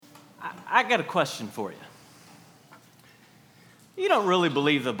I got a question for you. You don't really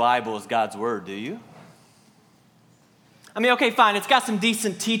believe the Bible is God's word, do you? I mean, okay, fine, it's got some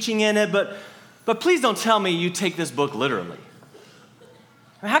decent teaching in it, but please don't tell me you take this book literally.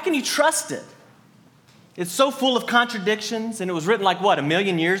 I mean, how can you trust it? It's so full of contradictions, and it was written like, what,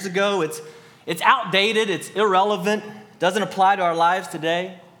 1,000,000 years ago? It's outdated, it's irrelevant, doesn't apply to our lives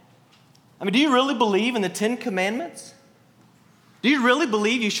today. I mean, do you really believe in the 10 Commandments? Do you really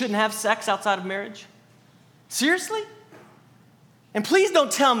believe you shouldn't have sex outside of marriage? Seriously? And please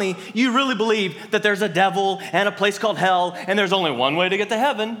don't tell me you really believe that there's a devil and a place called hell and there's only one way to get to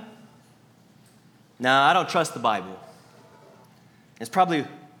heaven. No, I don't trust the Bible. It's probably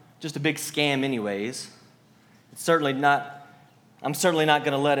just a big scam anyways. I'm certainly not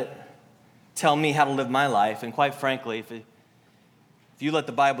going to let it tell me how to live my life. And quite frankly, if you let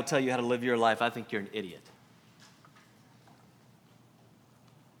the Bible tell you how to live your life, I think you're an idiot.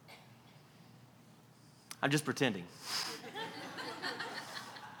 I'm just pretending.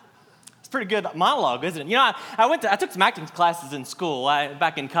 It's a pretty good monologue, isn't it? You know, I took some acting classes in school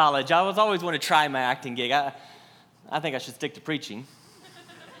back in college. I was always wanting to try my acting gig. I think I should stick to preaching.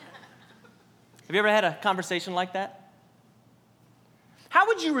 Have you ever had a conversation like that? How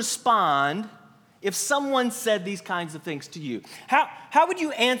would you respond if someone said these kinds of things to you? How would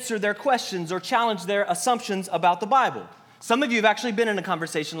you answer their questions or challenge their assumptions about the Bible? Some of you have actually been in a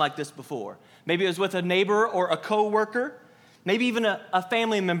conversation like this before. Maybe it was with a neighbor or a coworker, maybe even a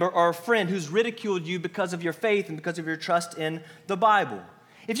family member or a friend who's ridiculed you because of your faith and because of your trust in the Bible.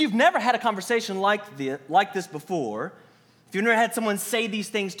 If you've never had a conversation like this before, if you've never had someone say these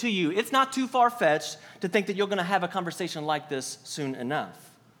things to you, it's not too far-fetched to think that you're going to have a conversation like this soon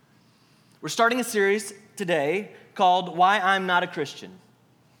enough. We're starting a series today called Why I'm Not a Christian.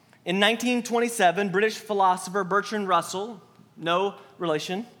 In 1927, British philosopher Bertrand Russell, no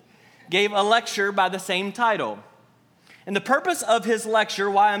relation, gave a lecture by the same title. And the purpose of his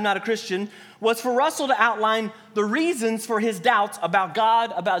lecture, Why I'm Not a Christian, was for Russell to outline the reasons for his doubts about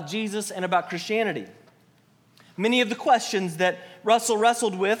God, about Jesus, and about Christianity. Many of the questions that Russell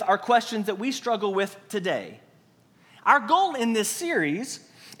wrestled with are questions that we struggle with today. Our goal in this series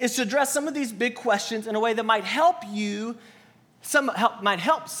is to address some of these big questions in a way that might help some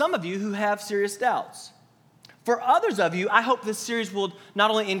of you who have serious doubts. For others of you, I hope this series will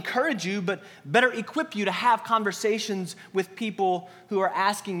not only encourage you, but better equip you to have conversations with people who are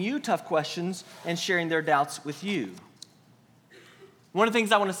asking you tough questions and sharing their doubts with you. One of the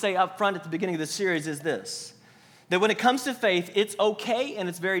things I want to say up front at the beginning of this series is this, that when it comes to faith, it's okay and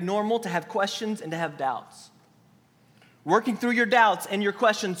it's very normal to have questions and to have doubts. Working through your doubts and your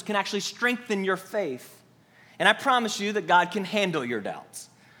questions can actually strengthen your faith. And I promise you that God can handle your doubts.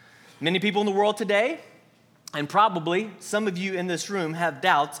 Many people in the world today, and probably some of you in this room, have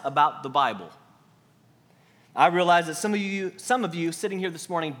doubts about the Bible. I realize that some of you sitting here this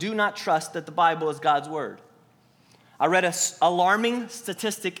morning do not trust that the Bible is God's word. I read an alarming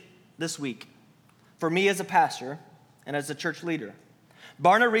statistic this week for me as a pastor and as a church leader.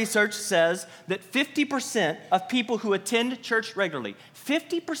 Barna Research says that 50% of people who attend church regularly,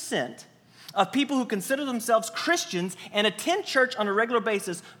 50% of people who consider themselves Christians and attend church on a regular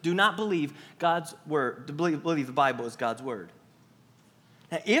basis do not believe God's word, believe the Bible is God's word.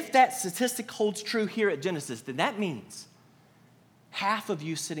 Now, if that statistic holds true here at Genesis, then that means half of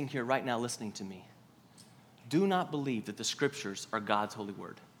you sitting here right now listening to me do not believe that the scriptures are God's holy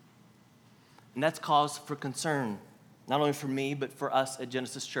word. And that's cause for concern, not only for me, but for us at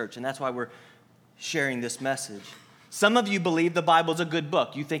Genesis Church. And that's why we're sharing this message. Some of you believe the Bible is a good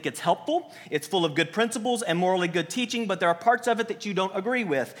book. You think it's helpful, it's full of good principles and morally good teaching, but there are parts of it that you don't agree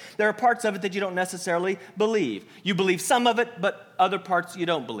with. There are parts of it that you don't necessarily believe. You believe some of it, but other parts you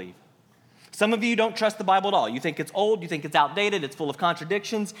don't believe. Some of you don't trust the Bible at all. You think it's old, you think it's outdated, it's full of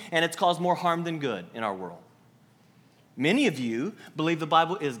contradictions, and it's caused more harm than good in our world. Many of you believe the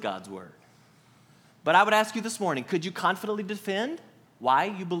Bible is God's word. But I would ask you this morning, could you confidently defend why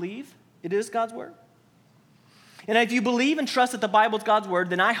you believe it is God's word? And if you believe and trust that the Bible is God's word,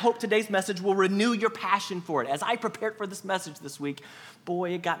 then I hope today's message will renew your passion for it. As I prepared for this message this week,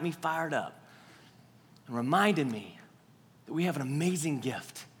 boy, it got me fired up and reminded me that we have an amazing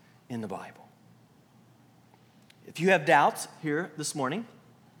gift in the Bible. If you have doubts here this morning,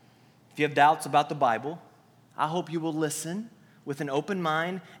 if you have doubts about the Bible, I hope you will listen with an open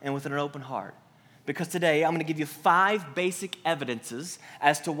mind and with an open heart. Because today I'm going to give you 5 basic evidences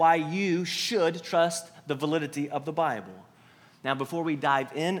as to why you should trust the validity of the Bible. Now, before we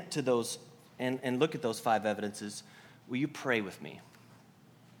dive into those and look at those 5 evidences, will you pray with me?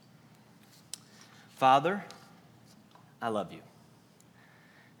 Father, I love you.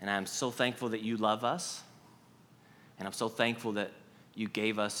 And I'm so thankful that you love us. And I'm so thankful that you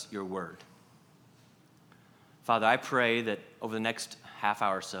gave us your word. Father, I pray that over the next half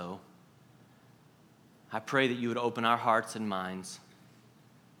hour or so, I pray that you would open our hearts and minds,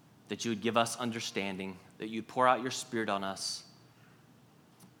 that you would give us understanding, that you'd pour out your Spirit on us,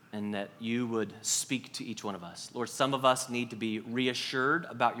 and that you would speak to each one of us. Lord, some of us need to be reassured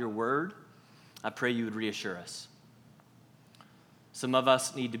about your word. I pray you would reassure us. Some of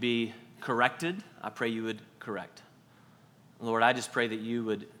us need to be corrected. I pray you would correct. Lord, I just pray that you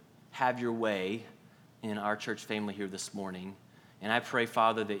would have your way in our church family here this morning. And I pray,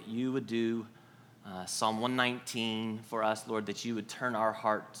 Father, that you would do Psalm 119 for us, Lord, that you would turn our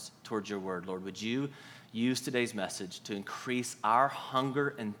hearts towards your word. Lord, would you use today's message to increase our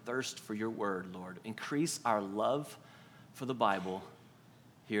hunger and thirst for your word, Lord. Increase our love for the Bible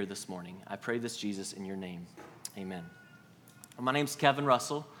here this morning. I pray this, Jesus, in your name. Amen. Well, my name's Kevin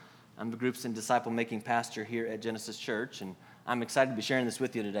Russell. I'm the Groups and Disciple-Making Pastor here at Genesis Church, and I'm excited to be sharing this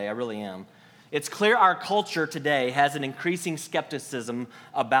with you today. I really am. It's clear our culture today has an increasing skepticism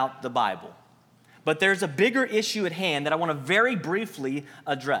about the Bible. But there's a bigger issue at hand that I want to very briefly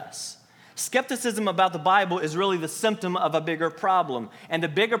address. Skepticism about the Bible is really the symptom of a bigger problem. And the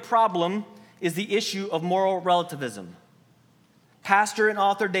bigger problem is the issue of moral relativism. Pastor and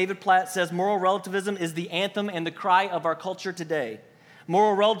author David Platt says moral relativism is the anthem and the cry of our culture today.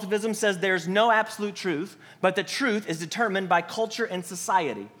 Moral relativism says there's no absolute truth, but the truth is determined by culture and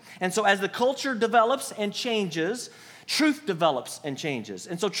society. And so as the culture develops and changes, truth develops and changes.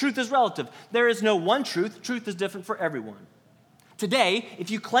 And so truth is relative. There is no one truth. Truth is different for everyone. Today,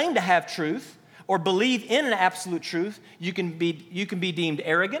 if you claim to have truth or believe in an absolute truth, you can be deemed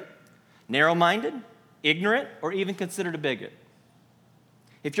arrogant, narrow-minded, ignorant, or even considered a bigot.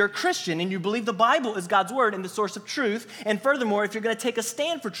 If you're a Christian and you believe the Bible is God's word and the source of truth, and furthermore, if you're going to take a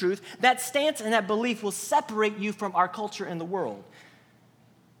stand for truth, that stance and that belief will separate you from our culture and the world.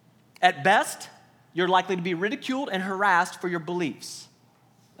 At best, you're likely to be ridiculed and harassed for your beliefs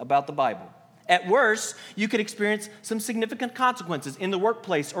about the Bible. At worst, you could experience some significant consequences in the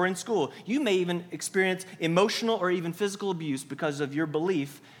workplace or in school. You may even experience emotional or even physical abuse because of your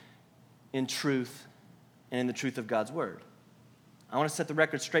belief in truth and in the truth of God's word. I want to set the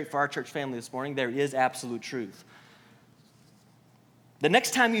record straight for our church family this morning. There is absolute truth. The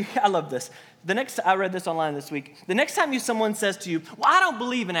next time I love this. I read this online this week. The next time someone says to you, well, I don't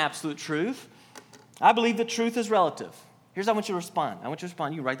believe in absolute truth. I believe that truth is relative. Here's how I want you to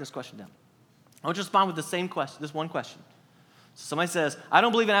respond. You write this question down. I want you to respond with the same question, this one question. So somebody says, I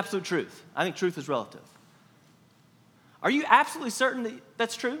don't believe in absolute truth. I think truth is relative. Are you absolutely certain that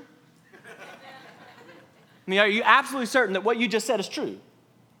that's true? I mean, are you absolutely certain that what you just said is true?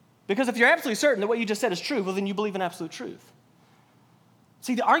 Because if you're absolutely certain that what you just said is true, well, then you believe in absolute truth.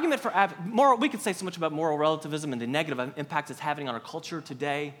 See, the argument for we could say so much about moral relativism and the negative impact it's having on our culture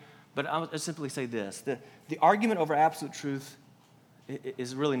today, but I'll simply say this. The argument over absolute truth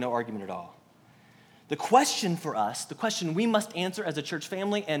is really no argument at all. The question for us, the question we must answer as a church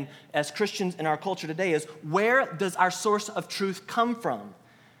family and as Christians in our culture today is, where does our source of truth come from?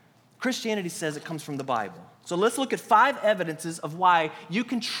 Christianity says it comes from the Bible. So let's look at 5 evidences of why you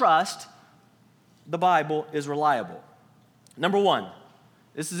can trust the Bible is reliable. Number 1,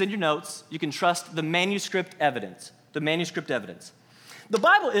 this is in your notes. You can trust the manuscript evidence. The manuscript evidence. The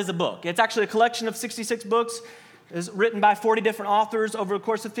Bible is a book. It's actually a collection of 66 books. It's written by 40 different authors over the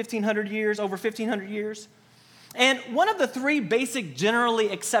course of 1,500 years. And one of the 3 basic generally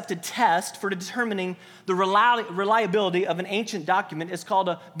accepted tests for determining the reliability of an ancient document is called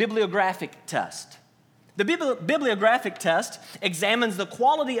a bibliographic test. The bibliographic test examines the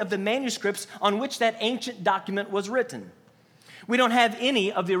quality of the manuscripts on which that ancient document was written. We don't have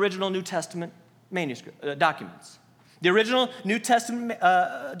any of the original New Testament documents. The original New Testament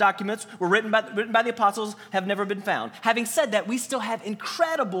documents were written by the apostles, have never been found. Having said that, we still have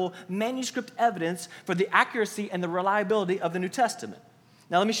incredible manuscript evidence for the accuracy and the reliability of the New Testament.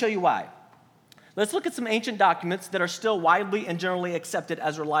 Now, let me show you why. Let's look at some ancient documents that are still widely and generally accepted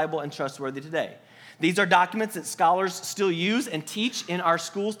as reliable and trustworthy today. These are documents that scholars still use and teach in our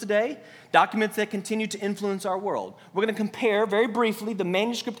schools today, documents that continue to influence our world. We're going to compare very briefly the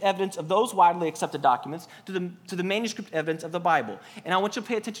manuscript evidence of those widely accepted documents to the manuscript evidence of the Bible. And I want you to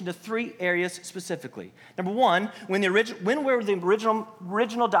pay attention to 3 areas specifically. Number 1, when were the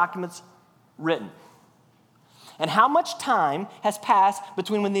original documents written? And how much time has passed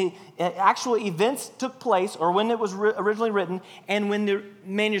between when the actual events took place or when it was originally written and when the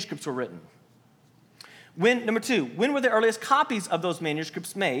manuscripts were written? Number 2, when were the earliest copies of those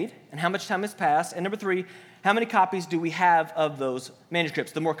manuscripts made and how much time has passed? And number 3, How many copies do we have of those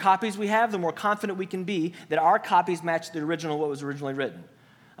manuscripts? The more copies we have, the more confident we can be that our copies match the original, what was originally written.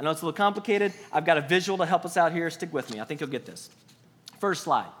 I know it's a little complicated. I've got a visual to help us out here. Stick with me. I think you'll get this. First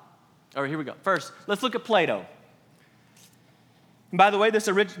slide. All right, here we go. First, let's look at Plato. And by the way,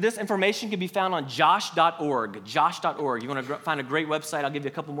 this information can be found on josh.org, josh.org. You want to find a great website? I'll give you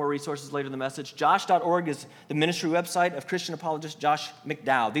a couple more resources later in the message. Josh.org is the ministry website of Christian apologist Josh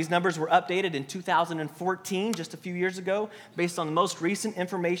McDowell. These numbers were updated in 2014, just a few years ago, based on the most recent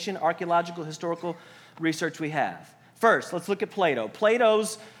information, archaeological, historical research we have. First, let's look at Plato.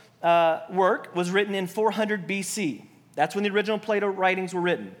 Plato's work was written in 400 BC. That's when the original Plato writings were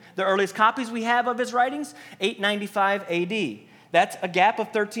written. The earliest copies we have of his writings, 895 AD. That's a gap of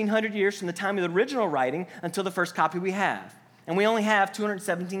 1,300 years from the time of the original writing until the first copy we have. And we only have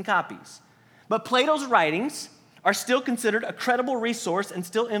 217 copies. But Plato's writings are still considered a credible resource and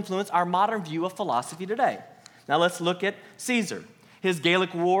still influence our modern view of philosophy today. Now let's look at Caesar. His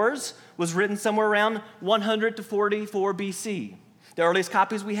Gallic Wars was written somewhere around 100 to 44 BC. The earliest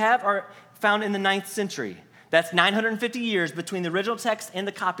copies we have are found in the 9th century. That's 950 years between the original text and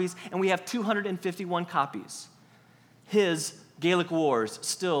the copies, and we have 251 copies. His Gallic Wars,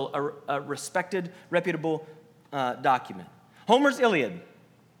 still a respected, reputable document. Homer's Iliad,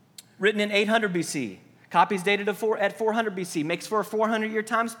 written in 800 BC. Copies dated at 400 BC. Makes for a 400-year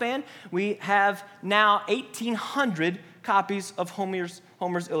time span. We have now 1,800 copies of Homer's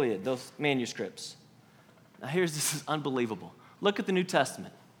Iliad, those manuscripts. Now this is unbelievable. Look at the New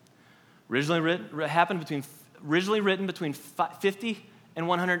Testament. Originally written between 50 and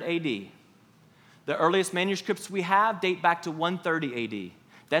 100 AD. The earliest manuscripts we have date back to 130 AD.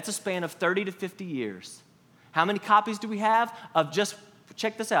 That's a span of 30 to 50 years. How many copies do we have of just,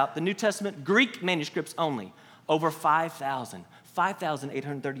 check this out, the New Testament Greek manuscripts only? Over 5,000.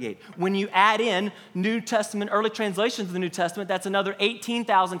 5,838. When you add in New Testament, early translations of the New Testament, that's another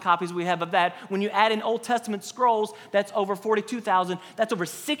 18,000 copies we have of that. When you add in Old Testament scrolls, that's over 42,000. That's over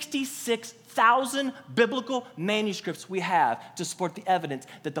 66,000 biblical manuscripts we have to support the evidence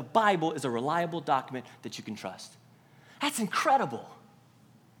that the Bible is a reliable document that you can trust. That's incredible.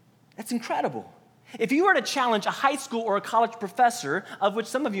 That's incredible. If you were to challenge a high school or a college professor, of which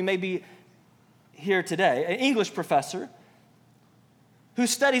some of you may be here today, an English professor, who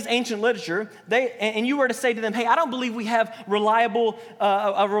studies ancient literature, and you were to say to them, hey, I don't believe we have a reliable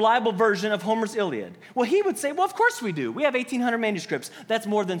version of Homer's Iliad. Well, he would say, well, of course we do. We have 1,800 manuscripts. That's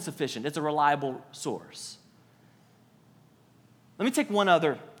more than sufficient. It's a reliable source. Let me take one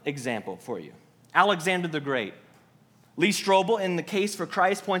other example for you. Alexander the Great. Lee Strobel, in The Case for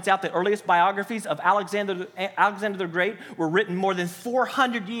Christ, points out the earliest biographies of Alexander the Great were written more than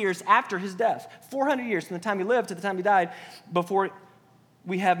 400 years after his death. 400 years from the time he lived to the time he died before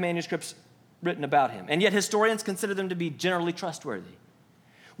we have manuscripts written about him. And yet historians consider them to be generally trustworthy.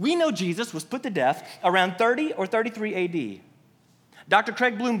 We know Jesus was put to death around 30 or 33 AD. Dr.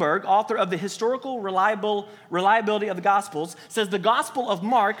 Craig Bloomberg, author of The Historical Reliability of the Gospels, says the Gospel of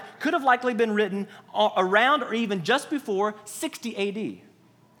Mark could have likely been written around or even just before 60 AD.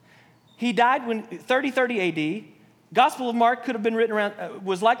 He died when 30 AD. Gospel of Mark could have been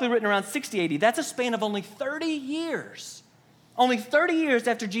was likely written around 60 AD. That's a span of only 30 years. Only 30 years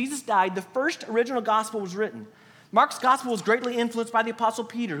after Jesus died, the first original gospel was written. Mark's gospel was greatly influenced by the Apostle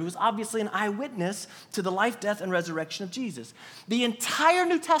Peter, who was obviously an eyewitness to the life, death, and resurrection of Jesus. The entire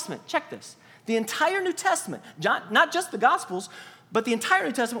New Testament, check this, the entire New Testament, not just the Gospels, but the entire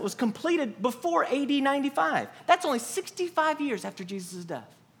New Testament was completed before AD 95. That's only 65 years after Jesus'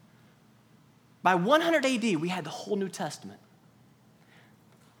 death. By 100 AD, we had the whole New Testament.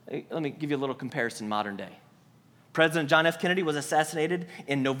 Let me give you a little comparison modern day. President John F. Kennedy was assassinated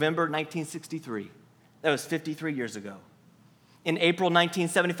in November 1963. That was 53 years ago. In April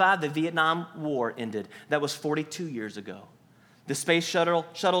 1975, the Vietnam War ended. That was 42 years ago. The space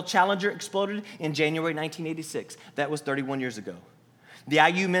shuttle Challenger exploded in January 1986. That was 31 years ago. The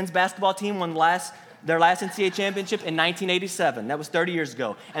IU men's basketball team won their last NCAA championship in 1987. That was 30 years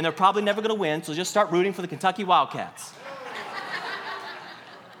ago. And they're probably never going to win, so just start rooting for the Kentucky Wildcats.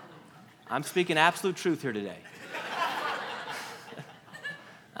 I'm speaking absolute truth here today.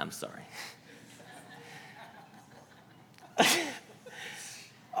 I'm sorry.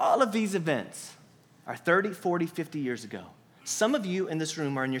 All of these events are 30, 40, 50 years ago. Some of you in this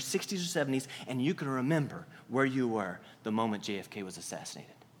room are in your 60s or 70s, and you can remember where you were the moment JFK was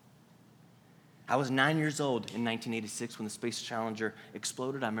assassinated. I was 9 years old in 1986 when the Space Challenger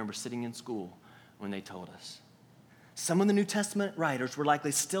exploded. I remember sitting in school when they told us. Some of the New Testament writers were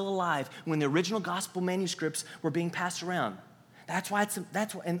likely still alive when the original gospel manuscripts were being passed around.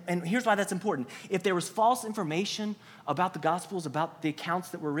 And here's why that's important. If there was false information about the Gospels, about the accounts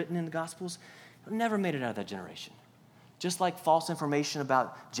that were written in the Gospels, it never made it out of that generation. Just like false information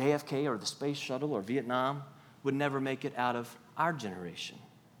about JFK or the space shuttle or Vietnam would never make it out of our generation.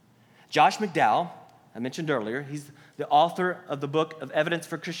 Josh McDowell, I mentioned earlier, he's the author of the book of Evidence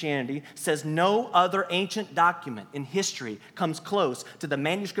for Christianity, says no other ancient document in history comes close to the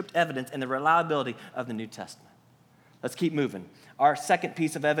manuscript evidence and the reliability of the New Testament. Let's keep moving. Our second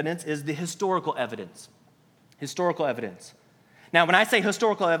piece of evidence is the historical evidence. Historical evidence. Now, when I say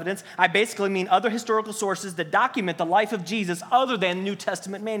historical evidence, I basically mean other historical sources that document the life of Jesus other than New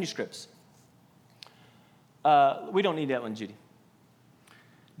Testament manuscripts. We don't need that one, Judy.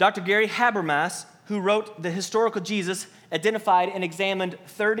 Dr. Gary Habermas, who wrote The Historical Jesus, identified and examined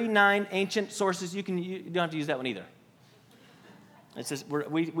 39 ancient sources. You don't have to use that one either. It's just,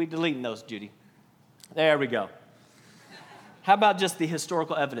 we deleting those, Judy. There we go. How about just the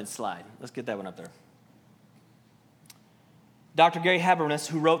historical evidence slide? Let's get that one up there. Dr. Gary Habermas,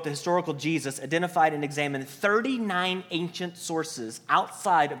 who wrote The Historical Jesus, identified and examined 39 ancient sources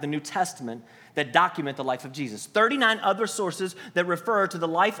outside of the New Testament that document the life of Jesus. 39 other sources that refer to the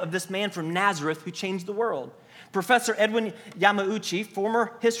life of this man from Nazareth who changed the world. Professor Edwin Yamauchi,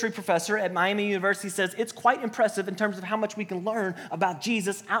 former history professor at Miami University, says it's quite impressive in terms of how much we can learn about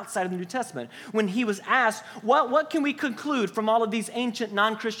Jesus outside of the New Testament. When he was asked, what can we conclude from all of these ancient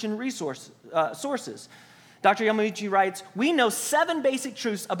non-Christian sources? Dr. Yamauchi writes, we know 7 basic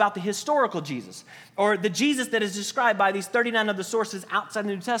truths about the historical Jesus, or the Jesus that is described by these 39 other sources outside the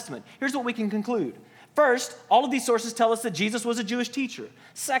New Testament. Here's what we can conclude. First, all of these sources tell us that Jesus was a Jewish teacher.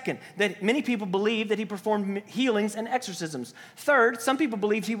 Second, that many people believe that he performed healings and exorcisms. Third, some people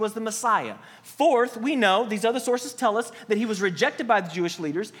believed he was the Messiah. Fourth, we know these other sources tell us that he was rejected by the Jewish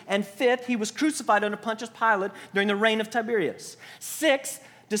leaders. And fifth, he was crucified under Pontius Pilate during the reign of Tiberius. Sixth,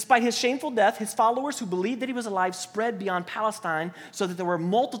 despite his shameful death, his followers who believed that he was alive spread beyond Palestine so that there were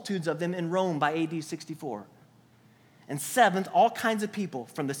multitudes of them in Rome by AD 64. And seventh, all kinds of people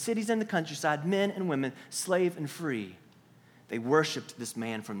from the cities and the countryside, men and women, slave and free, they worshiped this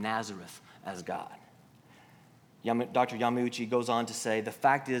man from Nazareth as God. Dr. Yamauchi goes on to say, the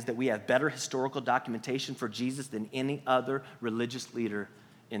fact is that we have better historical documentation for Jesus than any other religious leader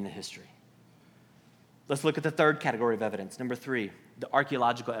in the history. Let's look at the third category of evidence. Number 3, the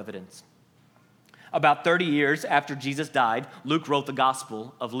archaeological evidence. About 30 years after Jesus died, Luke wrote the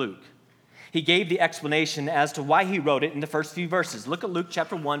Gospel of Luke. He gave the explanation as to why he wrote it in the first few verses. Look at Luke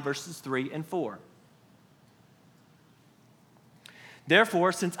chapter 1, verses 3 and 4.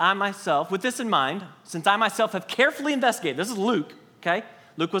 Therefore, since I myself, with this in mind, since I myself have carefully investigated, this is Luke, okay?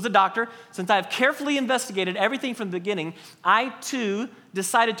 Luke was a doctor. Since I have carefully investigated everything from the beginning, I too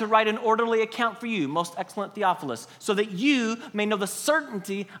decided to write an orderly account for you, most excellent Theophilus, so that you may know the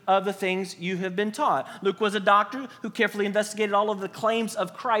certainty of the things you have been taught. Luke was a doctor who carefully investigated all of the claims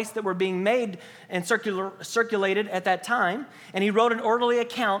of Christ that were being made and circulated at that time, and he wrote an orderly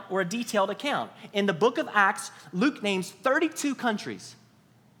account or a detailed account. In the book of Acts, Luke names 32 countries,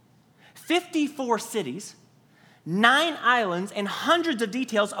 54 cities, 9 islands, and hundreds of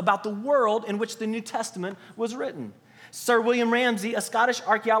details about the world in which the New Testament was written. Sir William Ramsay, a Scottish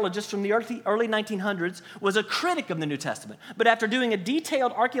archaeologist from the early 1900s, was a critic of the New Testament. But after doing a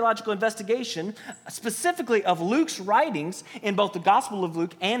detailed archaeological investigation, specifically of Luke's writings in both the Gospel of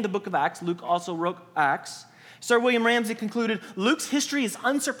Luke and the book of Acts, Luke also wrote Acts, Sir William Ramsay concluded, Luke's history is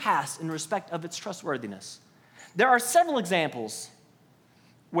unsurpassed in respect of its trustworthiness. There are several examples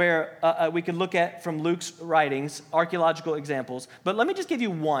where we could look at from Luke's writings, archaeological examples, but let me just give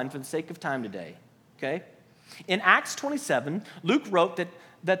you one for the sake of time today, okay? In Acts 27, Luke wrote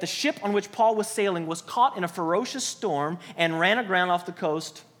that the ship on which Paul was sailing was caught in a ferocious storm and ran aground off the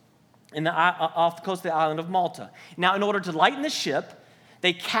coast of the island of Malta. Now, in order to lighten the ship,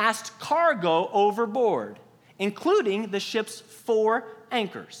 they cast cargo overboard, including the ship's 4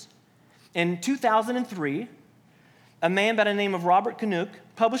 anchors. In 2003, a man by the name of Robert Canuck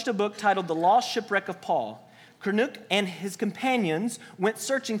published a book titled The Lost Shipwreck of Paul. Canuck and his companions went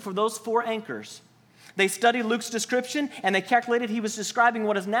searching for those 4 anchors. They studied Luke's description, and they calculated he was describing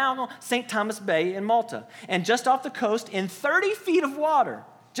what is now St. Thomas Bay in Malta. And just off the coast, in 30 feet of water,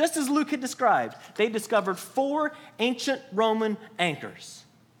 just as Luke had described, they discovered 4 ancient Roman anchors.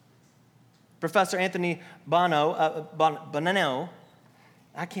 Professor Anthony Bonanno,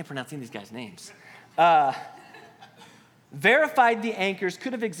 I can't pronounce any of these guys' names, verified the anchors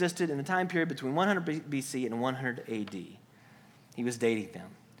could have existed in the time period between 100 BC and 100 AD. He was dating them.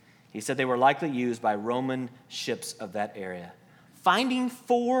 He said they were likely used by Roman ships of that area. Finding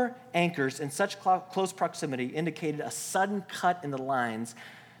 4 anchors in such close proximity indicated a sudden cut in the lines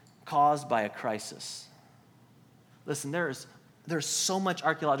caused by a crisis. Listen, there's so much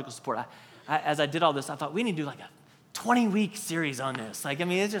archaeological support. As I did all this, I thought we need to do like a 20-week series on this.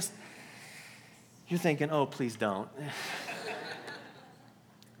 It's just, you're thinking, oh, please don't.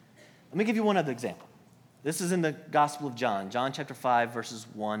 Let me give you one other example. This is in the Gospel of John, John chapter 5, verses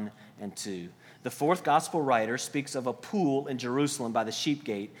 1 and 2. The 4th gospel writer speaks of a pool in Jerusalem by the sheep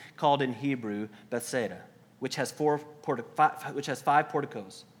gate, called in Hebrew Bethsaida, which has 5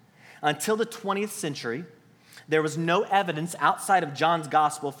 porticos. Until the 20th century, there was no evidence outside of John's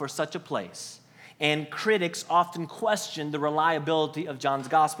gospel for such a place, and critics often questioned the reliability of John's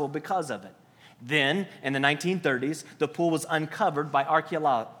gospel because of it. Then, in the 1930s, the pool was uncovered by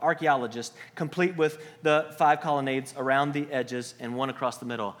archaeologists, complete with the 5 colonnades around the edges and one across the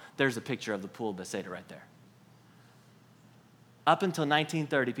middle. There's a picture of the pool of Bethsaida right there. Up until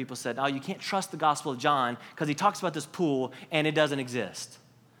 1930, people said, oh, you can't trust the Gospel of John because he talks about this pool and it doesn't exist.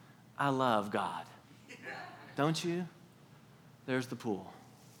 I love God. Don't you? There's the pool.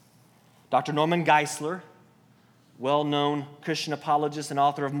 Dr. Norman Geisler, well-known Christian apologist and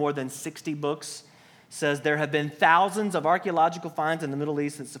author of more than 60 books, says there have been thousands of archaeological finds in the Middle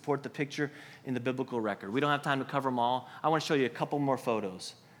East that support the picture in the biblical record. We don't have time to cover them all. I want to show you a couple more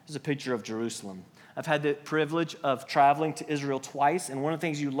photos. This is a picture of Jerusalem. I've had the privilege of traveling to Israel twice, and one of the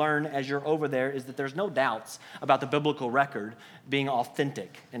things you learn as you're over there is that there's no doubts about the biblical record being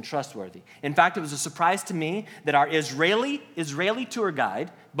authentic and trustworthy. In fact, it was a surprise to me that our Israeli tour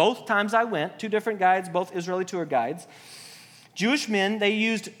guide, both times I went, 2 different guides, both Israeli tour guides, Jewish men, they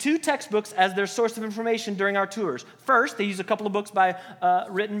used 2 textbooks as their source of information during our tours. First, they used a couple of books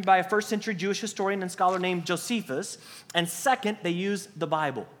written by a first-century Jewish historian and scholar named Josephus, and second, they used the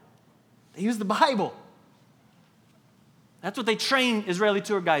Bible. They use the Bible. That's what they train Israeli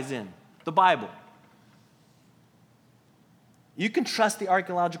tour guides in, the Bible. You can trust the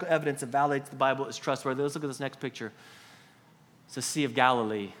archaeological evidence that validates the Bible is trustworthy. Let's look at this next picture. It's the Sea of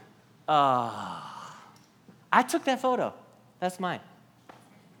Galilee. I took that photo. That's mine.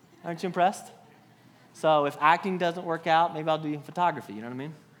 Aren't you impressed? So if acting doesn't work out, maybe I'll do photography, you know what I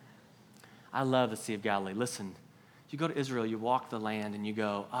mean? I love the Sea of Galilee. Listen, you go to Israel, you walk the land, and you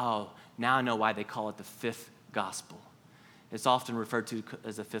go, oh, now I know why they call it the 5th gospel. It's often referred to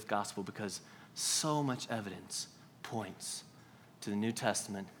as the 5th gospel because so much evidence points to the New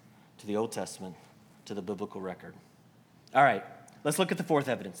Testament, to the Old Testament, to the biblical record. All right, let's look at the 4th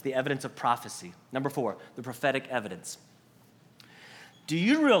evidence, the evidence of prophecy. Number 4, the prophetic evidence. Do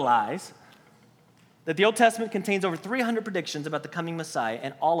you realize that the Old Testament contains over 300 predictions about the coming Messiah,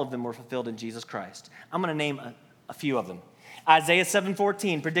 and all of them were fulfilled in Jesus Christ? I'm going to name a few of them. Isaiah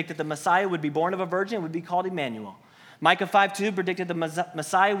 7:14 predicted the Messiah would be born of a virgin and would be called Emmanuel. Micah 5:2 predicted the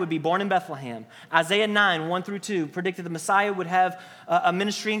Messiah would be born in Bethlehem. Isaiah 9:1-2 predicted the Messiah would have a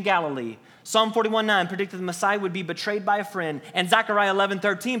ministry in Galilee. Psalm 41:9 predicted the Messiah would be betrayed by a friend. And Zechariah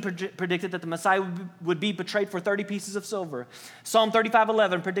 11:13 predicted that the Messiah would be betrayed for 30 pieces of silver. Psalm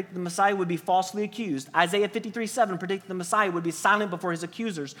 35:11 predicted the Messiah would be falsely accused. Isaiah 53:7 predicted the Messiah would be silent before his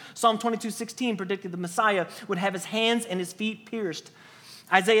accusers. Psalm 22:16 predicted the Messiah would have his hands and his feet pierced.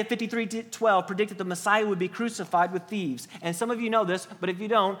 Isaiah 53:12 predicted the Messiah would be crucified with thieves. And some of you know this, but if you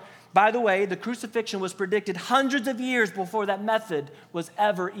don't, by the way, the crucifixion was predicted hundreds of years before that method was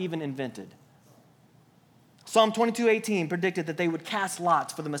ever even invented. Psalm 22:18 predicted that they would cast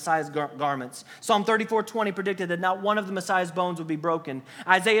lots for the Messiah's garments. Psalm 34:20 predicted that not one of the Messiah's bones would be broken.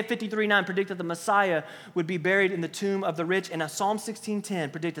 Isaiah 53:9 predicted the Messiah would be buried in the tomb of the rich. And Psalm 16:10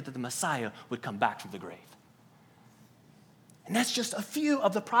 predicted that the Messiah would come back from the grave. And that's just a few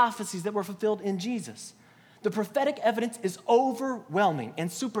of the prophecies that were fulfilled in Jesus. The prophetic evidence is overwhelming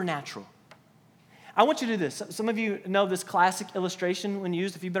and supernatural. I want you to do this. Some of you know this classic illustration when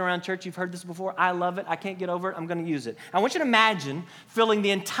used. If you've been around church, you've heard this before. I love it. I can't get over it. I'm going to use it. I want you to imagine filling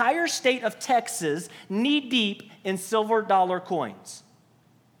the entire state of Texas knee-deep in silver dollar coins.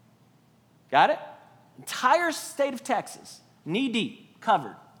 Got it? Entire state of Texas, knee-deep,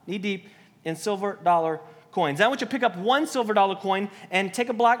 covered, knee-deep in silver dollar coins. Now I want you to pick up one silver dollar coin and take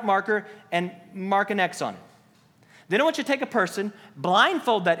a black marker and mark an X on it. Then I want you to take a person,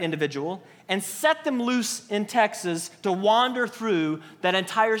 blindfold that individual, and set them loose in Texas to wander through that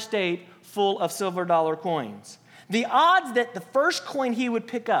entire state full of silver dollar coins. The odds that the first coin he would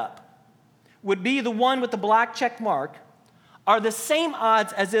pick up would be the one with the black check mark are the same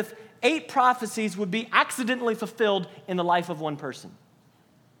odds as if 8 prophecies would be accidentally fulfilled in the life of one person.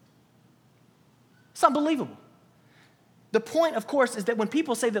 It's unbelievable. The point, of course, is that when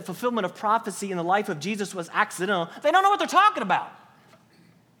people say that fulfillment of prophecy in the life of Jesus was accidental, they don't know what they're talking about.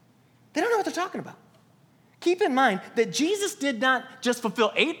 They don't know what they're talking about. Keep in mind that Jesus did not just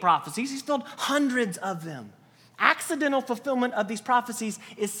fulfill 8 prophecies, he fulfilled hundreds of them. Accidental fulfillment of these prophecies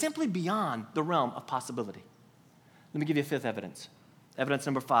is simply beyond the realm of possibility. Let me give you a 5th evidence. Evidence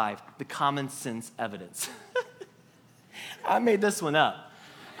number 5, the common sense evidence. I made this one up.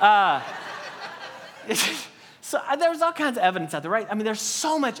 So there's all kinds of evidence out there, right? I mean, there's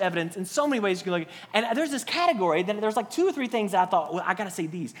so much evidence in so many ways you can look at. And there's this category that there's like 2 or 3 things that I thought, well, I got to say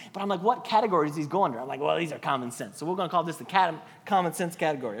these. But I'm like, what categories these go under? I'm like, well, these are common sense. So we're going to call this the common sense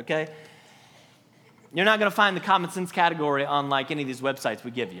category, okay? You're not going to find the common sense category on like any of these websites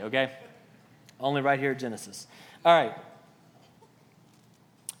we give you, okay? Only right here at Genesis. All right.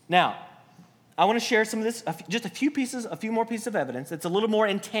 Now, I want to share some of this, just a few more pieces of evidence that's a little more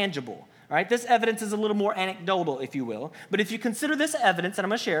intangible. All right, this evidence is a little more anecdotal, if you will. But if you consider this evidence that I'm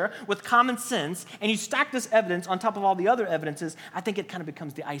going to share with common sense, and you stack this evidence on top of all the other evidences, I think it kind of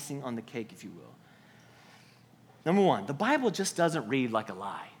becomes the icing on the cake, if you will. Number 1, the Bible just doesn't read like a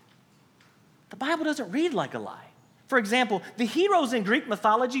lie. The Bible doesn't read like a lie. For example, the heroes in Greek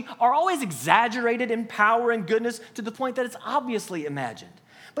mythology are always exaggerated in power and goodness to the point that it's obviously imagined.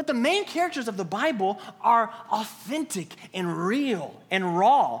 But the main characters of the Bible are authentic and real and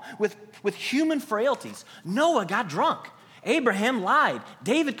raw with human frailties. Noah got drunk. Abraham lied.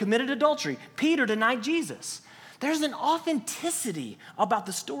 David committed adultery. Peter denied Jesus. There's an authenticity about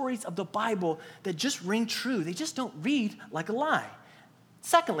the stories of the Bible that just ring true. They just don't read like a lie.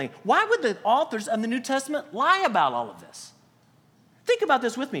 Secondly, why would the authors of the New Testament lie about all of this? Think about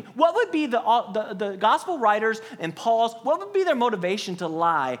this with me. What would be the gospel writers and Paul's, what would be their motivation to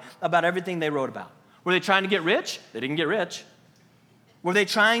lie about everything they wrote about? Were they trying to get rich? They didn't get rich. Were they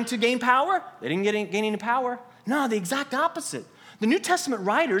trying to gain power? They didn't gain any power. No, the exact opposite. The New Testament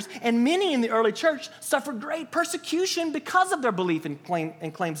writers and many in the early church suffered great persecution because of their belief and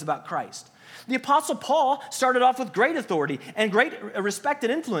claims about Christ. The Apostle Paul started off with great authority and great respect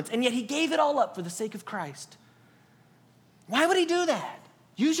and influence, and yet he gave it all up for the sake of Christ. Why would he do that?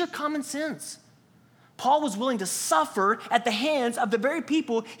 Use your common sense. Paul was willing to suffer at the hands of the very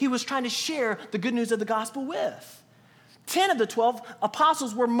people he was trying to share the good news of the gospel with. 10 of the 12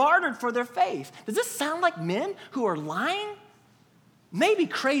 apostles were martyred for their faith. Does this sound like men who are lying? Maybe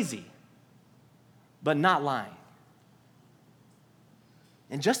crazy, but not lying.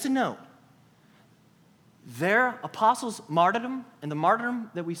 And just to note, their apostles' martyrdom and the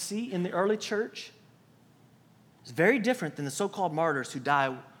martyrdom that we see in the early church is very different than the so-called martyrs who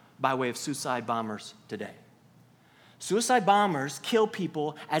die by way of suicide bombers today. Suicide bombers kill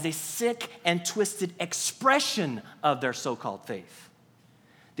people as a sick and twisted expression of their so-called faith.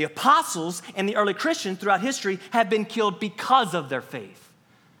 The apostles and the early Christians throughout history have been killed because of their faith.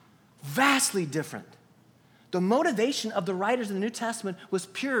 Vastly different. The motivation of the writers of the New Testament was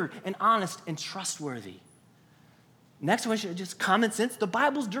pure and honest and trustworthy. Next one, just common sense, the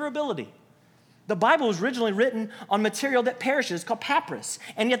Bible's durability. The Bible was originally written on material that perishes called papyrus,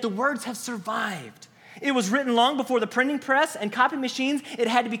 and yet the words have survived. It was written long before the printing press and copy machines. It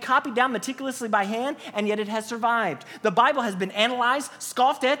had to be copied down meticulously by hand, and yet it has survived. The Bible has been analyzed,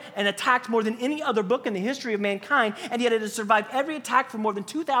 scoffed at, and attacked more than any other book in the history of mankind, and yet it has survived every attack for more than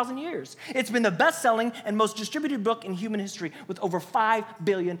 2,000 years. It's been the best-selling and most distributed book in human history with over 5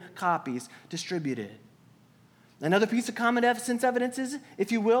 billion copies distributed. Another piece of common sense evidence is,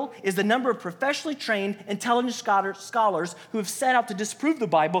 if you will, is the number of professionally trained, intelligent scholars who have set out to disprove the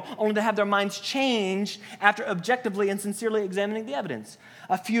Bible only to have their minds changed after objectively and sincerely examining the evidence.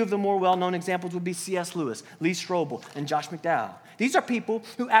 A few of the more well-known examples would be C.S. Lewis, Lee Strobel, and Josh McDowell. These are people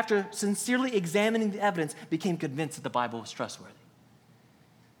who, after sincerely examining the evidence, became convinced that the Bible was trustworthy.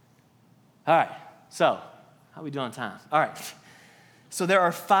 All right, so how are we doing on time? All right, so there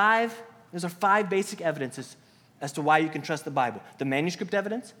are 5 basic evidences as to why you can trust the Bible. The manuscript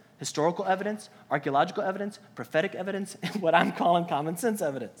evidence, historical evidence, archaeological evidence, prophetic evidence, and what I'm calling common sense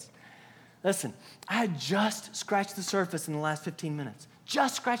evidence. Listen, I just scratched the surface in the last 15 minutes.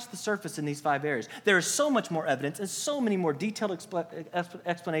 Just scratched the surface in these 5 areas. There is so much more evidence and so many more detailed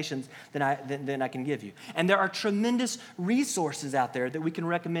explanations than I can give you. And there are tremendous resources out there that we can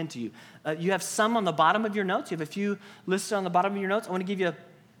recommend to you. You have some on the bottom of your notes. You have a few listed on the bottom of your notes. I want to give you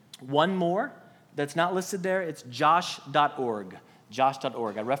one more that's not listed there. It's josh.org.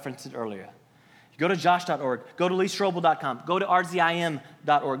 Josh.org. I referenced it earlier. You go to josh.org. Go to leestrobel.com. Go to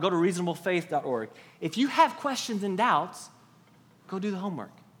rzim.org. Go to reasonablefaith.org. If you have questions and doubts, go do the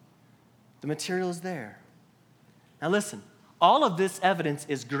homework. The material is there. Now listen, all of this evidence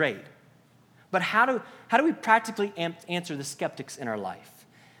is great, But how do we practically answer the skeptics in our life?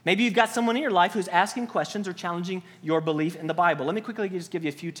 Maybe you've got someone in your life who's asking questions or challenging your belief in the Bible. Let me quickly just give you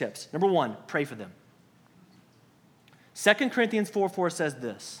a few tips. Number one, pray for them. 2 Corinthians 4:4 says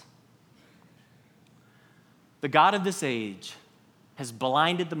this: the God of this age has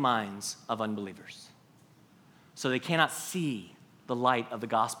blinded the minds of unbelievers, so they cannot see the light of the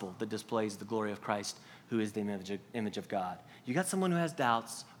gospel that displays the glory of Christ, who is the image of God. You got someone who has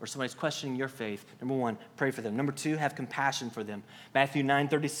doubts or somebody's questioning your faith. Number one, pray for them. Number two, have compassion for them. Matthew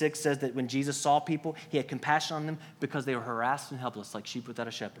 9:36 says that when Jesus saw people, he had compassion on them because they were harassed and helpless like sheep without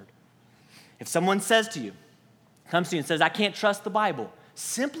a shepherd. If someone comes to you and says, I can't trust the Bible,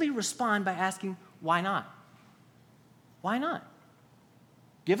 simply respond by asking, why not? Why not?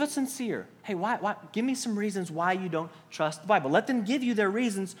 Give a sincere, hey, why? Give me some reasons why you don't trust the Bible. Let them give you their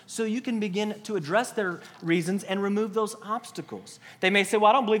reasons so you can begin to address their reasons and remove those obstacles. They may say,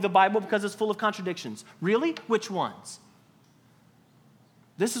 well, I don't believe the Bible because it's full of contradictions. Really? Which ones?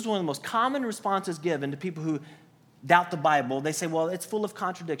 This is one of the most common responses given to people who doubt the Bible. They say, well, it's full of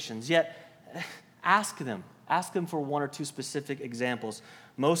contradictions. Yet, ask them for one or two specific examples.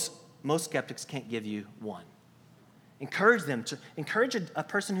 Most skeptics can't give you one. Encourage a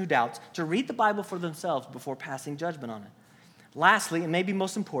person who doubts to read the Bible for themselves before passing judgment on it. Lastly, and maybe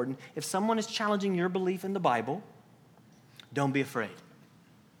most important, if someone is challenging your belief in the Bible, don't be afraid.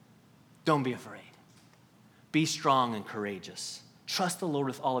 Don't be afraid. Be strong and courageous. Trust the Lord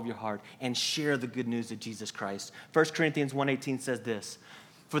with all of your heart and share the good news of Jesus Christ. 1 Corinthians 1:18 says this: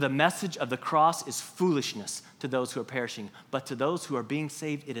 for the message of the cross is foolishness to those who are perishing, but to those who are being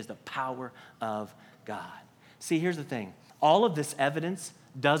saved, it is the power of God. See, here's the thing. All of this evidence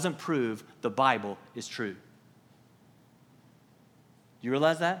doesn't prove the Bible is true. You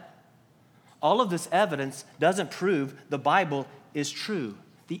realize that? All of this evidence doesn't prove the Bible is true.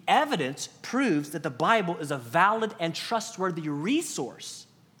 The evidence proves that the Bible is a valid and trustworthy resource.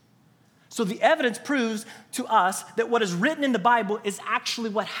 So the evidence proves to us that what is written in the Bible is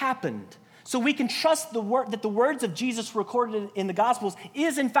actually what happened. So we can trust that the words of Jesus recorded in the Gospels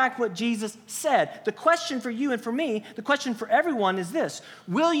is in fact what Jesus said. The question for you and for me, the question for everyone is this: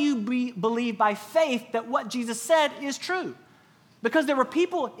 will you believe by faith that what Jesus said is true? Because there were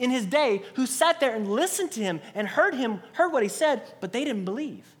people in his day who sat there and listened to him and heard what he said, but they didn't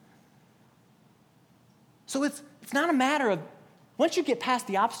believe. So it's not a matter of, once you get past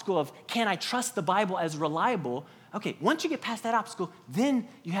the obstacle of, can I trust the Bible as reliable? Okay, once you get past that obstacle, then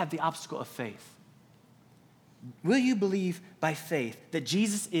you have the obstacle of faith. Will you believe by faith that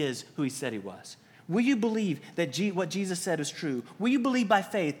Jesus is who he said he was? Will you believe that what Jesus said is true? Will you believe by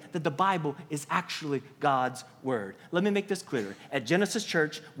faith that the Bible is actually God's word? Let me make this clear. At Genesis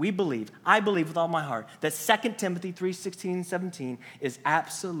Church, I believe with all my heart, that 2 Timothy 3:16 and 17 is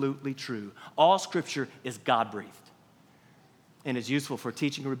absolutely true. All scripture is God-breathed and is useful for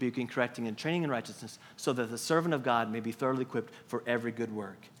teaching, rebuking, correcting, and training in righteousness, so that the servant of God may be thoroughly equipped for every good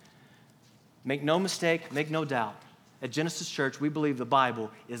work. Make no mistake, make no doubt. At Genesis Church, we believe the Bible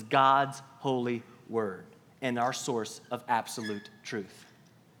is God's holy word and our source of absolute truth.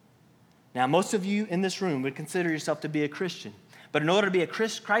 Now, most of you in this room would consider yourself to be a Christian, but in order to be a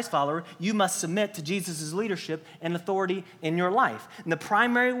Christ follower, you must submit to Jesus' leadership and authority in your life. And the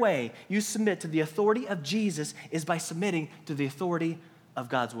primary way you submit to the authority of Jesus is by submitting to the authority of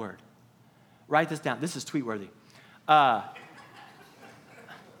God's word. Write this down. This is tweet-worthy. I'm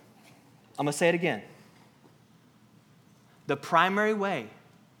going to say it again. The primary way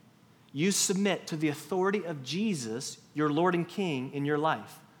you submit to the authority of Jesus, your Lord and King in your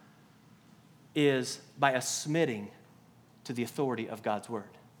life, is by submitting to the authority of God's word.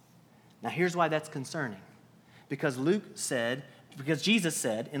 Now, here's why that's concerning. Because Jesus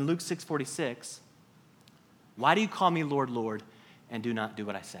said in Luke 6:46, why do you call me Lord, Lord, and do not do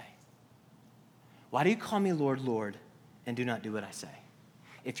what I say? Why do you call me Lord, Lord, and do not do what I say?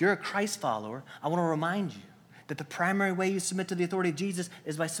 If you're a Christ follower, I want to remind you that the primary way you submit to the authority of Jesus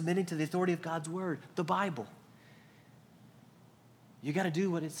is by submitting to the authority of God's word, the Bible. You got to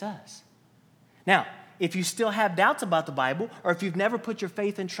do what it says. Now, if you still have doubts about the Bible, or if you've never put your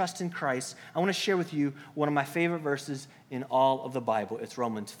faith and trust in Christ, I want to share with you one of my favorite verses in all of the Bible. It's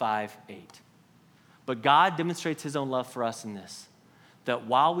Romans 5:8. But God demonstrates his own love for us in this, that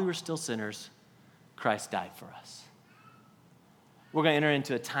while we were still sinners, Christ died for us. We're going to enter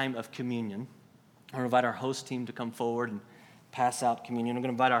into a time of communion. I'm going to invite our host team to come forward and pass out communion. I'm going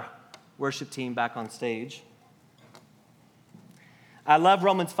to invite our worship team back on stage. I love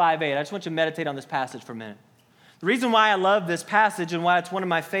Romans 5:8. I just want you to meditate on this passage for a minute. The reason why I love this passage and why it's one of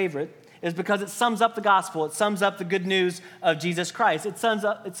my favorite is because it sums up the gospel. It sums up the good news of Jesus Christ. It sums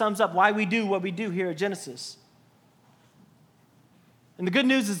up why we do what we do here at Genesis. And the good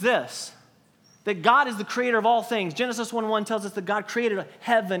news is this, that God is the creator of all things. Genesis 1:1 tells us that God created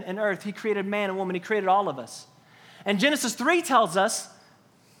heaven and earth. He created man and woman. He created all of us. And Genesis 3 tells us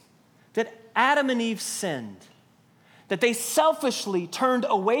that Adam and Eve sinned, that they selfishly turned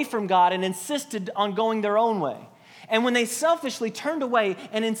away from God and insisted on going their own way. And when they selfishly turned away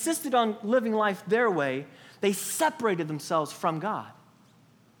and insisted on living life their way, they separated themselves from God.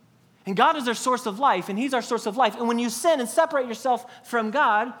 And God is our source of life, and He's our source of life. And when you sin and separate yourself from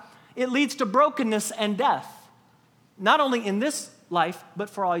God, it leads to brokenness and death, not only in this life, but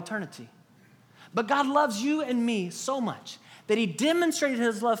for all eternity. But God loves you and me so much that He demonstrated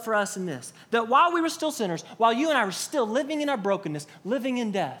His love for us in this, that while we were still sinners, while you and I were still living in our brokenness, living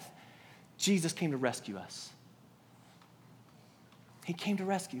in death, Jesus came to rescue us. He came to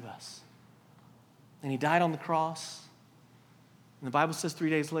rescue us. And He died on the cross. And the Bible says 3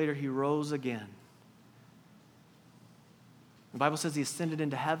 days later, He rose again. The Bible says He ascended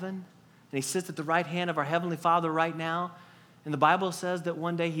into heaven, and He sits at the right hand of our Heavenly Father right now. And the Bible says that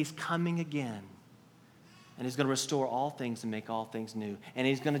one day He's coming again. And He's going to restore all things and make all things new. And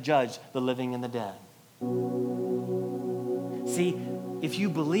He's going to judge the living and the dead. See, if you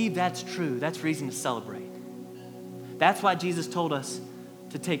believe that's true, that's reason to celebrate. That's why Jesus told us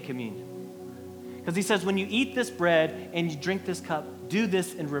to take communion. Because He says, when you eat this bread and you drink this cup, do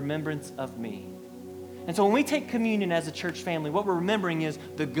this in remembrance of me. And so when we take communion as a church family, what we're remembering is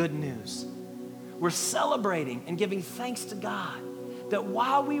the good news. We're celebrating and giving thanks to God that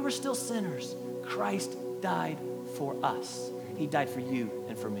while we were still sinners, Christ died for us. He died for you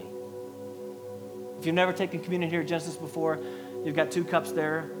and for me. If you've never taken communion here at Genesis before, you've got 2 cups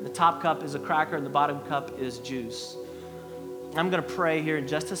there. The top cup is a cracker and the bottom cup is juice. I'm going to pray here in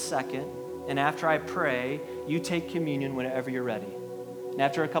just a second. And after I pray, you take communion whenever you're ready. And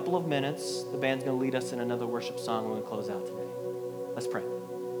after a couple of minutes, the band's going to lead us in another worship song when we close out today. Let's pray.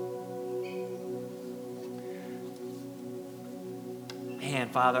 Man,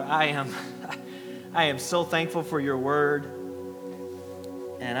 Father, I am so thankful for your word.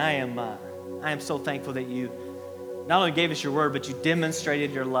 And I am so thankful that you not only gave us your word, but you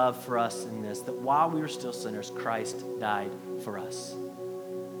demonstrated your love for us in this, that while we were still sinners, Christ died for us.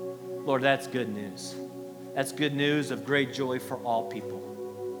 Lord, that's good news. That's good news of great joy for all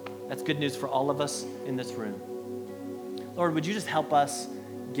people. That's good news for all of us in this room. Lord, would you just help us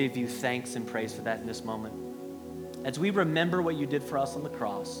give you thanks and praise for that in this moment? As we remember what you did for us on the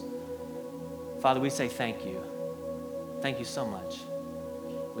cross, Father, we say thank you. Thank you so much.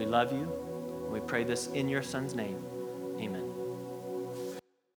 We love you, and we pray this in your Son's name. Amen.